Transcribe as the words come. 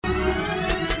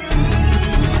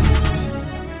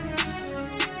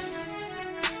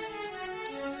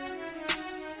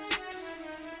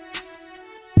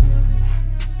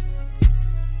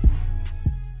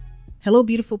Hello,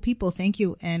 beautiful people. Thank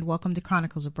you, and welcome to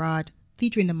Chronicles Abroad,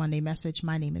 featuring the Monday Message.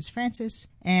 My name is Francis,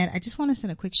 and I just want to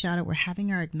send a quick shout out. We're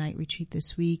having our Ignite retreat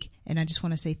this week, and I just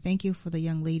want to say thank you for the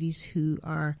young ladies who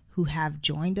have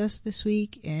joined us this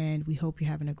week, and we hope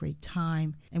you're having a great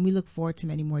time, and we look forward to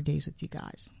many more days with you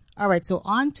guys. All right, so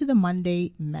on to the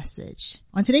Monday Message.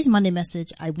 On today's Monday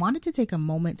Message, I wanted to take a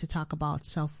moment to talk about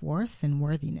self-worth and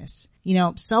worthiness. You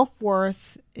know,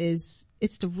 self-worth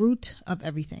it's the root of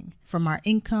everything, from our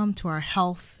income to our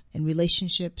health and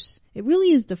relationships. It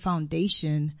really is the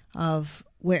foundation of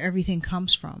where everything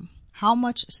comes from. How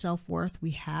much self-worth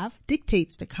we have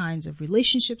dictates the kinds of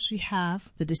relationships we have,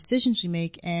 the decisions we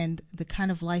make, and the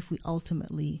kind of life we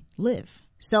ultimately live.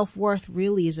 Self-worth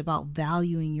really is about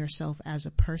valuing yourself as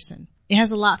a person. It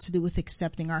has a lot to do with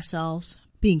accepting ourselves,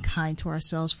 being kind to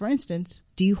ourselves. For instance,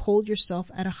 do you hold yourself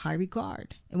at a high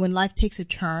regard? And when life takes a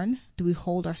turn, do we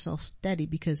hold ourselves steady?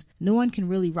 Because no one can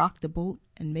really rock the boat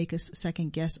and make us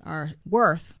second guess our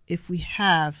worth if we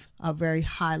have a very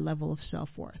high level of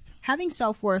self-worth. Having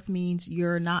self-worth means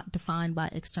you're not defined by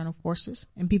external forces,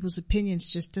 and people's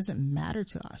opinions just doesn't matter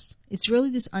to us. It's really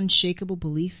this unshakable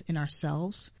belief in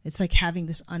ourselves. It's like having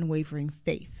this unwavering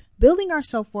faith. Building our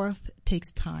self-worth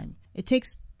takes time. It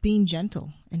takes being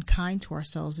gentle and kind to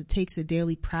ourselves. It takes a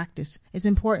daily practice. It's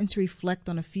important to reflect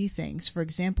on a few things. For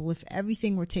example, if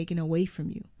everything were taken away from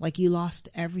you, like you lost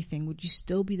everything, would you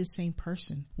still be the same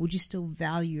person? Would you still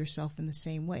value yourself in the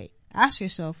same way? Ask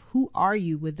yourself, who are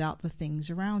you without the things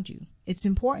around you? It's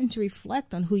important to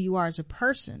reflect on who you are as a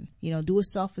person. Do a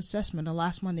self-assessment. The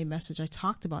last Monday Message, I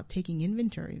talked about taking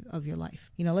inventory of your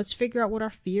life. Let's figure out what our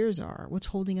fears are, what's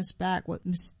holding us back, what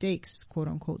mistakes, quote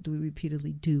unquote, do we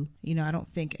repeatedly do. I don't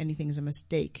think anything is a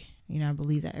mistake. I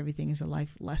believe that everything is a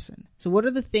life lesson. So what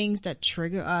are the things that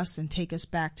trigger us and take us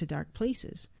back to dark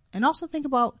places? And also think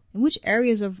about in which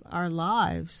areas of our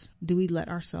lives do we let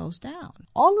ourselves down?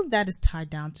 All of that is tied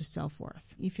down to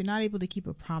self-worth. If you're not able to keep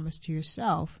a promise to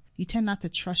yourself, you tend not to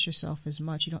trust yourself as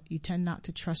much. You tend not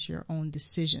to trust your own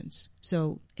decisions.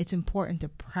 So it's important to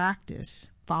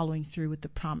practice following through with the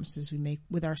promises we make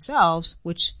with ourselves,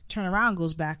 which turn around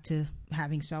goes back to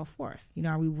having self-worth.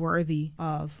 Are we worthy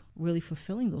of really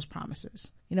fulfilling those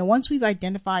promises? Once we've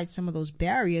identified some of those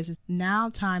barriers, it's now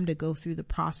time to go through the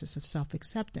process of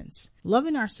self-acceptance.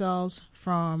 Loving ourselves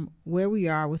from where we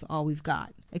are with all we've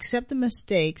got. Accept the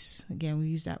mistakes, again, we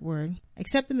use that word.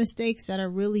 Accept the mistakes that are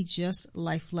really just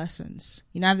life lessons.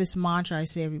 I have this mantra I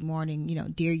say every morning,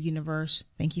 dear universe,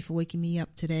 thank you for waking me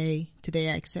up today. Today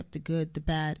I accept the good, the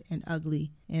bad, and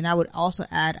ugly. And I would also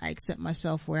add, I accept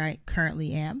myself where I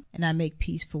currently am, and I make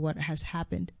peace for what has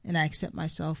happened. And I accept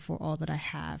myself for all that I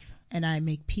have, and I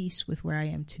make peace with where I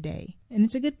am today. And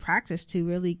it's a good practice to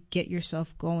really get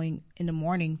yourself going in the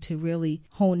morning, to really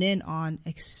hone in on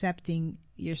accepting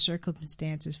your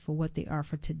circumstances for what they are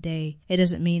for today. It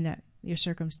doesn't mean that your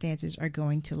circumstances are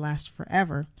going to last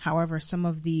forever. However, some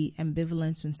of the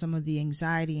ambivalence and some of the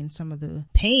anxiety and some of the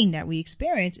pain that we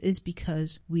experience is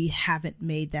because we haven't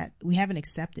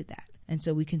accepted that. And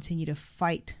so we continue to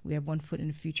fight. We have one foot in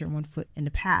the future and one foot in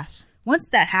the past. Once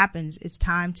that happens, it's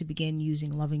time to begin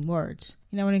using loving words.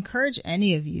 I would encourage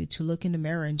any of you to look in the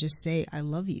mirror and just say, I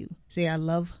love you. Say, I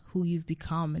love who you've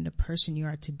become and the person you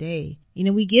are today.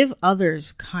 We give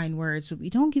others kind words, but we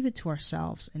don't give it to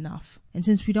ourselves enough. And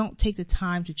since we don't take the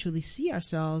time to truly see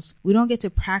ourselves, we don't get to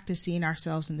practice seeing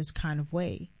ourselves in this kind of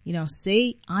way.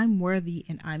 Say, I'm worthy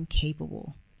and I'm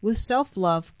capable. With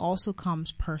self-love also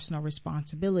comes personal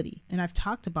responsibility. And I've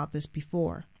talked about this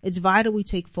before. It's vital we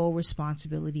take full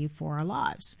responsibility for our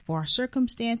lives, for our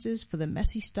circumstances, for the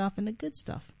messy stuff and the good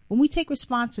stuff. When we take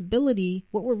responsibility,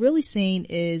 what we're really saying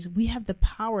is we have the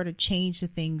power to change the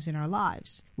things in our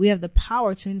lives. We have the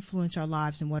power to influence our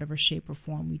lives in whatever shape or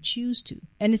form we choose to.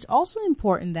 And it's also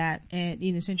important that, and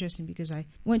it's interesting because I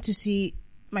went to see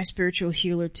my spiritual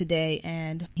healer today,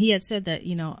 and he had said that,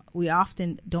 we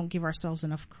often don't give ourselves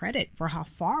enough credit for how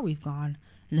far we've gone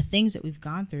and the things that we've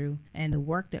gone through and the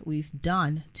work that we've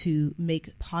done to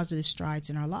make positive strides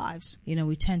in our lives.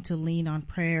 We tend to lean on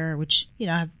prayer, which, I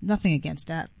have nothing against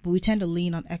that, but we tend to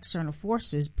lean on external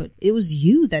forces. But it was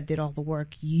you that did all the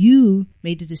work. You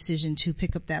made the decision to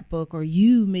pick up that book, or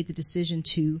you made the decision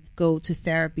to go to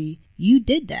therapy. You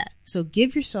did that. So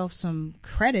give yourself some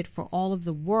credit for all of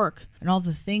the work and all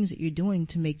the things that you're doing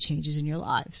to make changes in your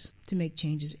lives, to make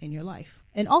changes in your life.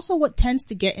 And also what tends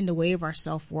to get in the way of our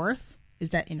self-worth is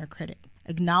that inner critic.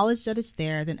 Acknowledge that it's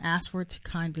there, then ask for it to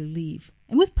kindly leave.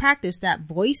 And with practice, that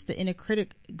voice, the inner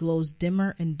critic, glows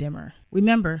dimmer and dimmer.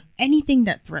 Remember, anything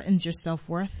that threatens your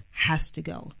self-worth has to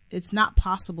go. It's not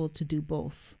possible to do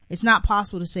both. It's not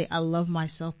possible to say, I love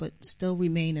myself, but still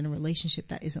remain in a relationship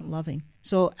that isn't loving.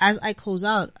 So as I close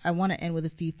out, I want to end with a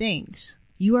few things.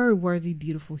 You are a worthy,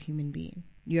 beautiful human being.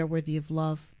 You are worthy of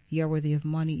love. You are worthy of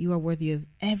money. You are worthy of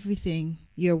everything.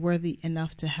 You are worthy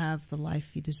enough to have the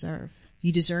life you deserve.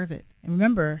 You deserve it. And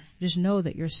remember, just know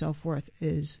that your self-worth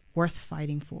is worth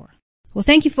fighting for. Well,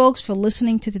 thank you folks for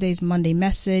listening to today's Monday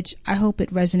message. I hope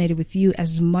it resonated with you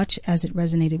as much as it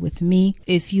resonated with me.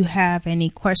 If you have any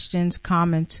questions,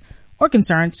 comments, or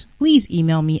concerns, please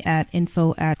email me at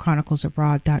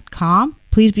info@chroniclesabroad.com.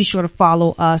 Please be sure to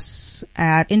follow us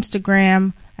at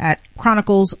Instagram at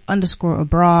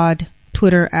Chronicles_abroad,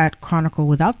 Twitter at Chronicle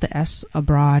without the S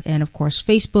abroad, and of course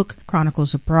Facebook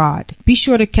Chronicles Abroad. Be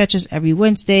sure to catch us every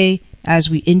Wednesday as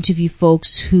we interview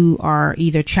folks who are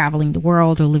either traveling the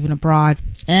world or living abroad.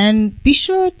 And be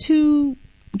sure to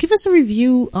give us a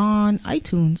review on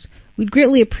iTunes. We'd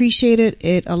greatly appreciate it.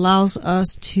 It allows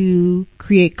us to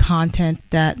create content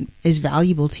that is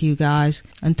valuable to you guys.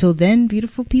 Until then,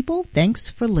 beautiful people, thanks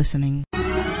for listening.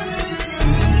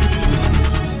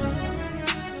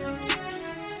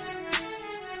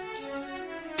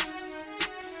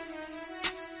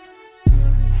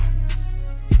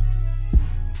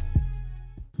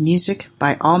 Music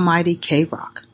by Almighty K-Rock.